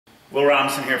Will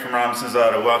Robinson here from Robinson's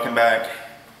Auto. Welcome back.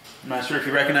 I'm not sure if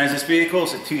you recognize this vehicle.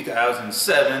 It's a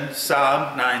 2007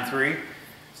 Saab 9.3.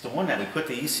 It's the one that we put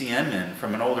the ECM in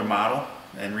from an older model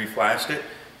and reflashed it.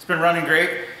 It's been running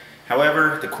great.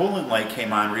 However, the coolant light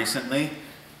came on recently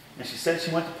and she said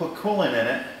she went to put coolant in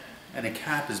it and the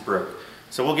cap is broke.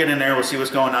 So we'll get in there, we'll see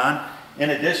what's going on.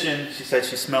 In addition, she said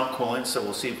she smelled coolant, so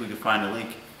we'll see if we can find a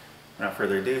leak. Without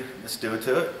further ado, let's do it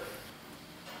to it.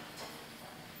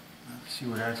 Let's see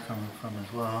where that's coming from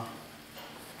as well.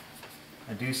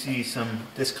 I do see some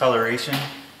discoloration,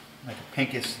 like a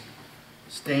pinkish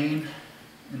stain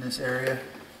in this area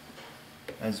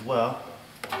as well.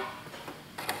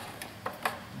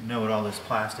 You know, with all this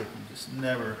plastic, you just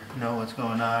never know what's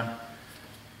going on.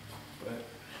 But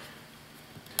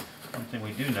one thing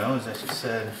we do know is that she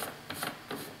said,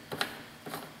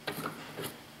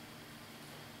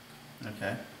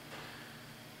 okay,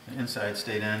 the inside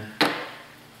stayed in.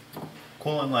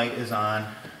 Coolant light is on,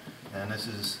 and this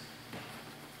is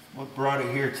what brought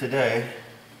it here today.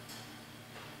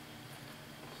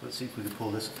 So let's see if we can pull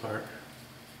this apart.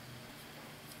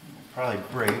 It'll probably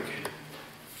break.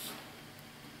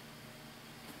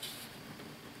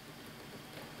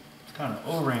 It's kind of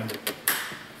O-ringed.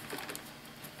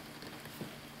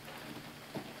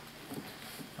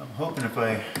 I'm hoping if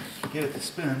I get it to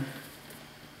spin,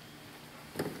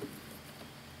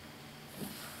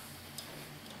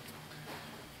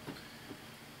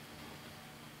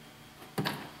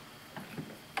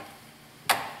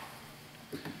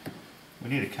 we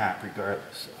need a cap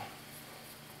regardless.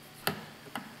 So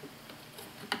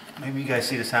maybe you guys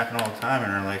see this happen all the time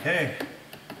and are like, hey,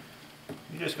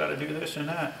 you just got to do this and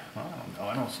that. Well, I don't know.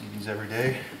 I don't see these every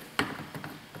day.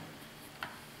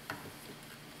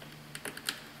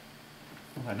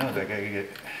 Well, I know that guy can get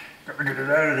it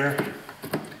out of there.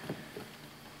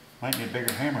 Might need a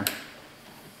bigger hammer.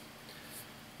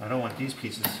 I don't want these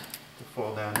pieces to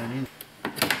fall down in either.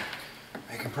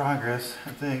 Making progress, I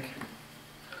think.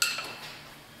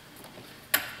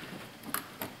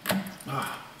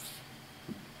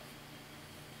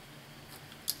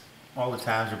 All the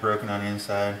tabs are broken on the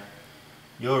inside.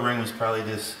 The O-ring was probably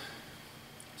just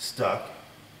stuck.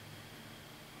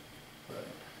 But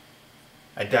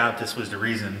I doubt this was the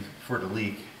reason for the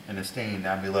leak and the stain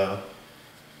down below.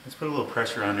 Let's put a little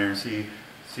pressure on there and see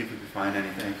if we can find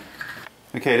anything.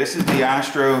 Okay, this is the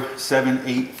Astro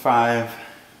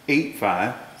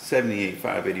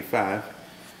 78585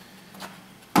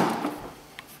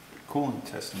 coolant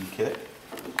testing kit.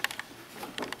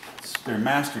 It's their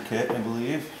master kit, I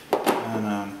believe.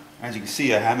 And as you can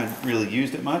see, I haven't really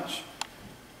used it much.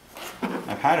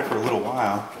 I've had it for a little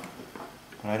while,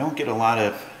 but I don't get a lot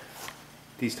of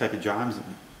these type of jobs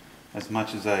as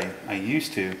much as I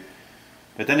used to.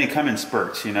 But then they come in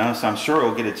spurts, you know, so I'm sure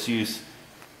it'll get its use.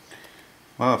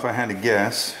 Well, if I had to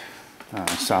guess,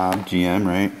 Saab, GM,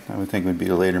 right? I would think it would be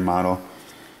a later model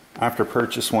after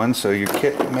purchase one, so your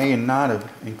kit may not have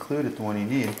included the one you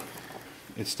need.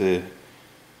 It's the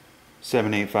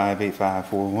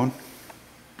 7858541.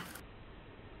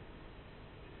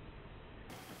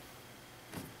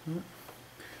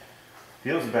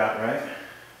 Feels about right.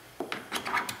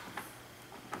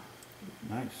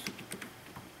 Nice.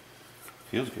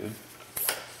 Feels good.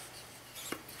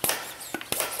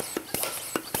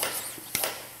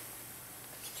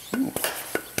 Ooh.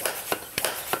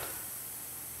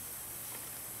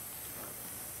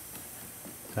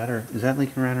 Is that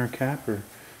leaking around our cap, or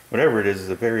whatever it is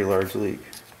a very large leak.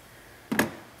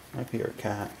 Might be our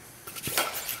cap.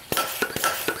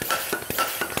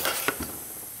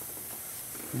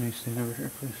 Can you stand over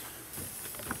here, please?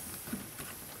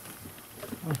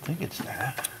 I don't think it's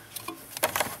that.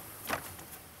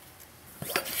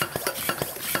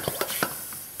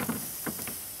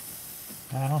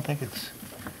 I don't think it's...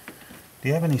 Do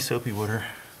you have any soapy water?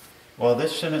 Well,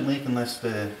 this shouldn't leak unless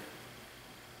the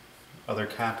other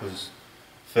cap was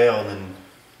failed and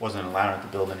wasn't allowed it to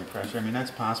build any pressure. I mean,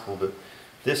 that's possible, but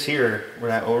this here,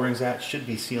 where that O-ring's at, should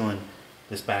be sealing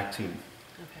this back tube.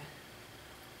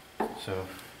 Okay. So,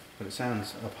 but it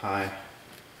sounds up high.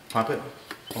 Pump it.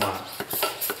 Hold on.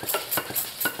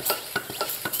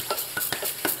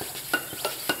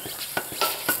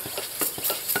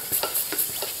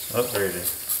 Oh, there it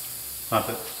is. Pump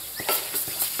it.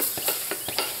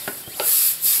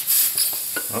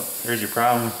 Oh, there's your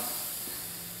problem.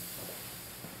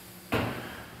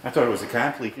 I thought it was the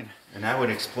cap leaking, and that would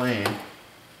explain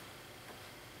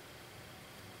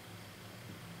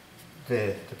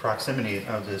the proximity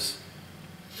of this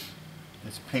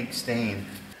pink stain.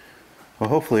 Well,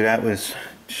 hopefully that was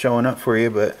showing up for you,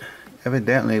 but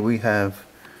evidently we have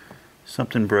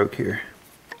something broke here.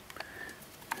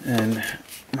 And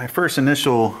my first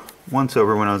initial once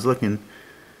over when I was looking,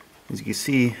 as you can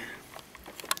see,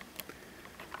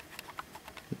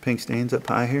 the pink stains up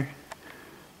high here.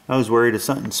 I was worried of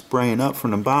something spraying up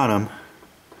from the bottom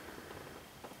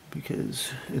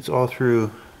because it's all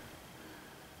through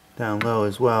down low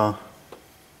as well.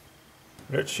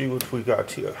 Let's see what we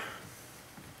got here.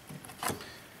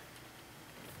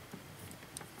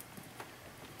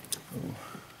 Oh,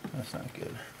 that's not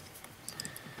good.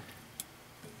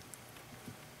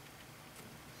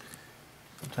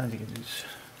 Sometimes you can just,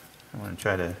 I want to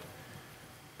try to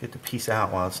get the piece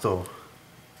out while it's still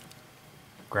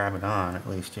grabbing on, at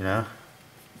least, you know.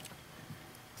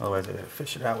 Otherwise I gotta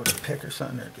fish it out with a pick or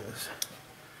something. There it goes.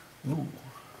 Ooh.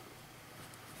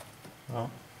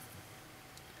 Well,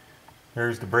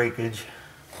 there's the breakage.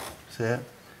 See it?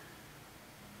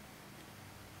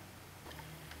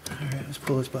 Alright, let's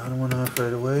pull this bottom one off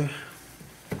right away.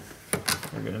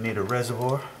 We're gonna need a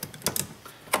reservoir.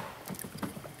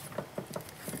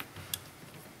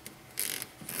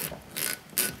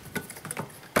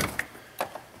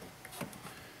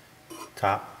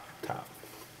 Top.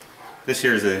 This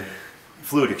here is a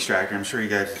fluid extractor. I'm sure you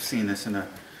guys have seen this in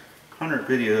 100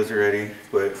 videos already,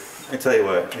 but I tell you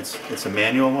what, it's a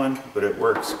manual one, but it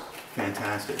works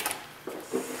fantastic.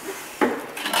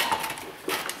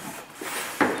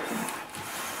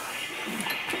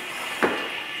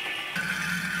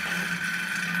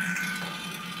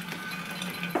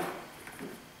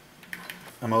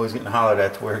 I'm always getting hollered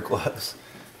at to wear gloves,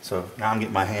 so now I'm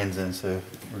getting my hands in, so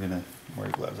we're gonna wear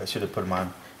gloves. I should have put them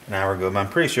on an hour ago, but I'm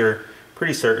pretty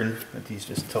certain that these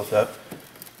just tilt up.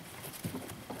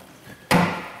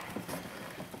 I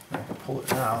can pull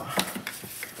it out.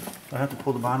 I have to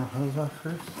pull the bottom hose off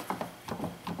first.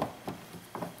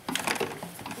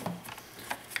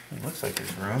 It looks like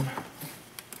there's room.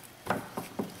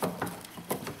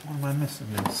 What am I missing?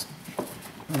 This.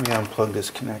 Let me unplug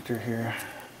this connector here.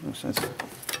 No sense.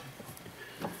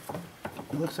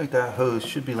 It looks like that hose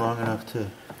should be long enough to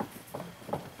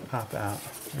pop out.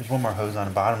 There's one more hose on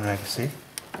the bottom that I can see.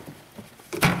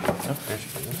 Oh, there she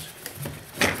goes.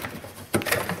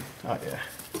 Oh yeah.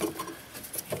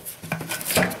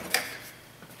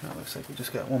 Now it looks like we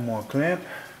just got one more clamp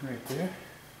right there.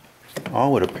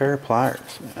 All with a pair of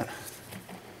pliers, man.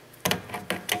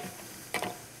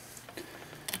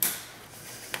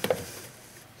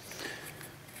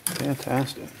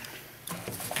 Fantastic.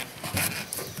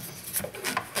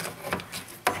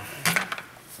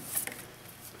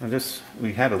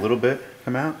 We had a little bit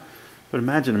come out, but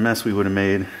imagine the mess we would have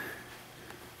made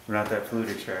without that fluid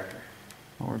extractor.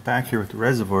 Well, we're back here with the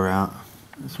reservoir out.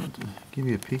 I just want to give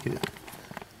you a peek at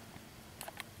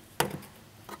the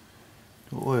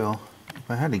oil. If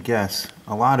I had to guess,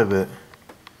 a lot of it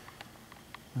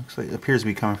looks like it appears to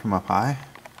be coming from up high.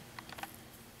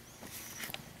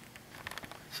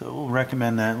 So we'll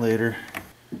recommend that later.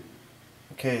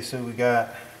 Okay, so we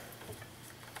got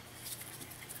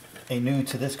a new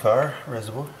to this car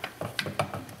reservoir.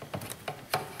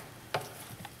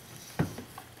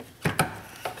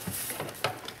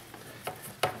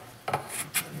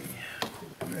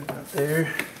 Right out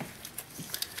there.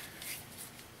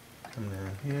 Come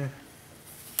down here.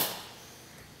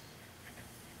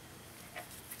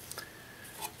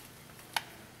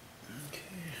 Okay,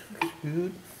 looks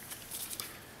good.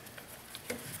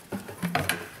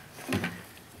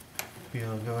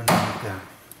 Feel it going like that.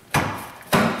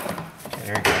 Okay,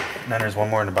 there you go. And then there's one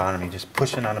more in the bottom. You just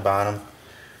push it on the bottom,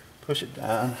 push it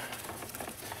down.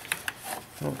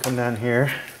 We'll come down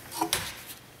here,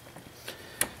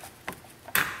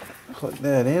 plug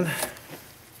that in.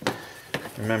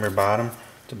 Remember, bottom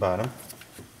to bottom.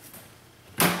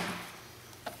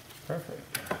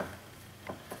 Perfect.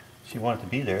 She wanted to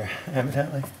be there,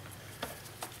 evidently.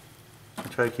 So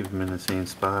try to keep them in the same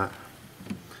spot.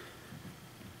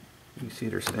 You see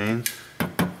their stains.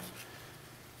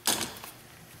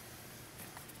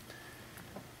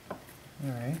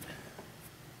 All right.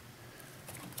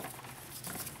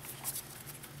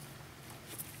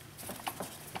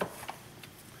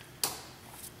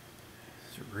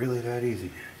 It's really that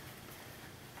easy.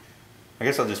 I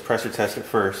guess I'll just pressure test it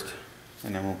first,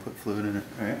 and then we'll put fluid in it.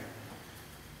 All right.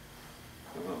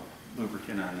 A little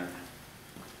lubricant on there.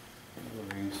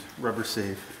 Rubber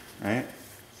safe. All right.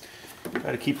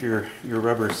 Got to keep your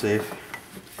rubber safe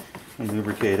and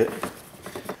lubricate it.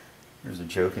 There's a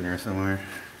joke in there somewhere.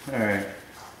 All right.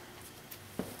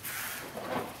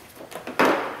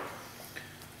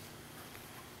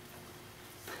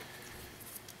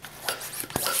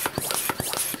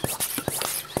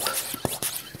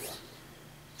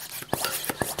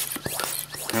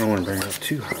 I don't want to bring it up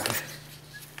too high.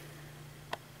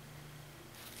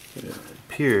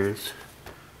 appears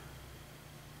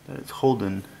that it's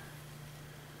holding,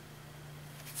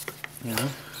 you know,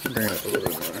 bring it up a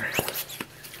little more.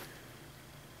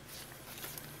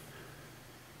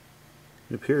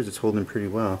 It appears it's holding pretty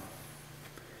well.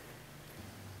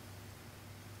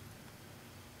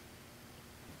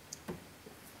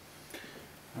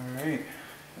 Alright,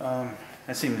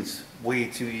 that seems way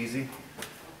too easy.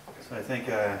 So I think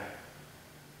a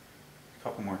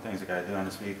couple more things I gotta do on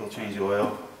this vehicle. Change the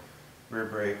oil, rear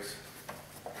brakes.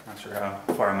 Not sure how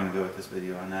far I'm gonna go with this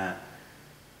video on that.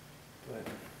 But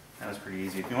that was pretty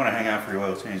easy. If you want to hang out for your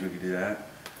oil change, we could do that.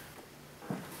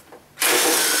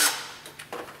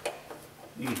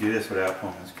 You can do this without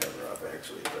pulling this cover off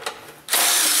actually, but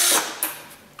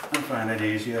I find it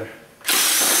easier.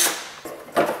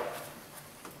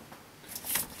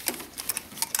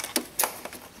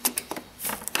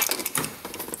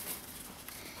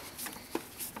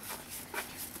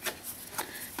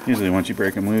 Usually once you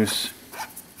break them loose,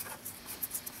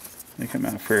 they come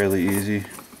out fairly easy.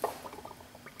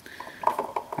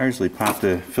 I usually pop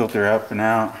the filter up and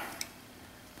out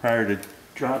prior to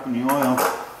dropping the oil.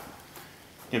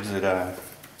 Gives it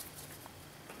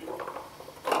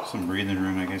some breathing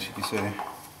room, I guess you could say.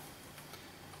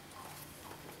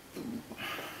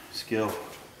 Skill.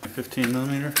 15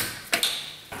 millimeter.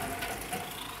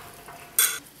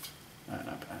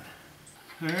 Not bad.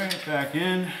 Alright, back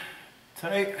in.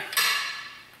 Tight.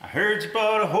 I heard you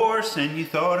bought a horse and you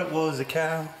thought it was a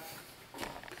cow.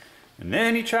 And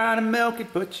then you tried to milk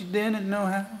it, but you didn't know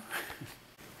how.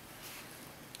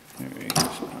 There we go.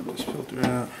 So I'll just filter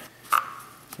out.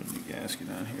 Put a new gasket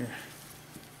on here.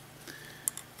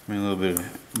 I mean, a little bit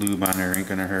of lube on there ain't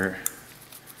gonna hurt.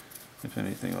 If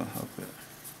anything, will help it.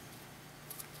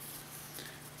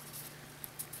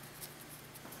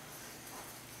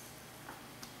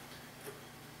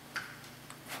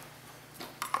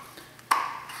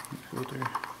 Filter.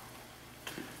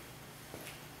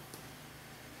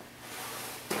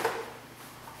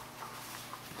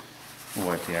 We'll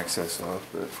wipe the excess off,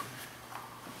 but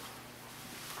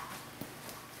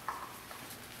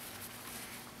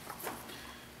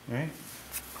alright,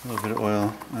 a little bit of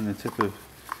oil on the tip of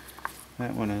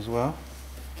that one as well.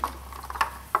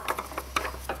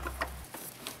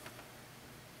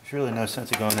 There's really no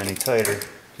sense of going any tighter,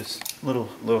 just a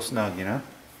little snug, you know?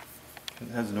 It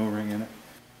has an O-ring in it.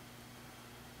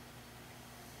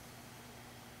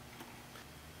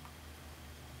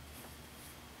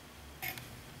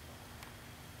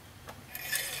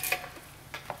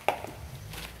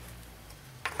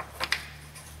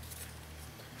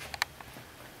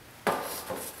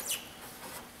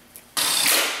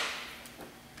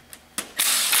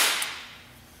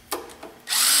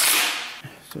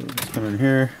 So just come in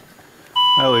here.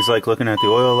 I always like looking at the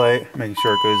oil light, making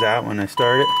sure it goes out when I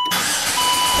start it.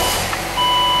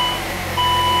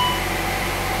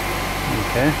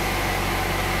 Okay.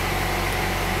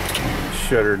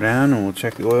 Shut her down and we'll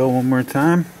check the oil one more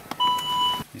time.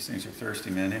 These things are thirsty,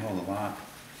 man. They hold a lot.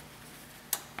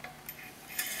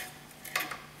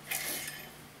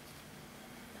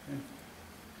 Okay.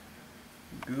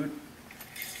 Good.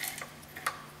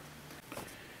 I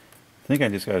think I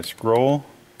just got to scroll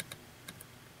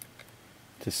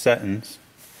to settings,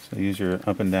 so use your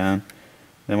up and down.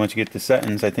 Then once you get to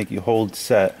settings, I think you hold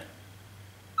set.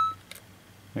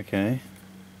 Okay.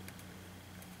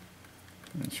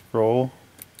 And scroll.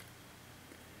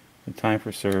 The time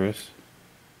for service.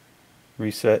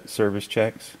 Reset service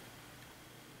checks.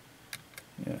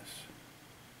 Yes.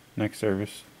 Next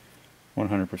service.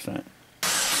 100%.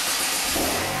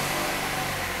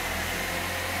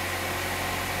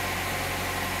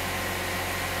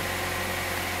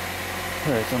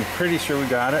 Alright, so I'm pretty sure we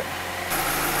got it.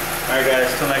 Alright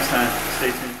guys, till next time. Stay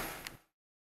tuned.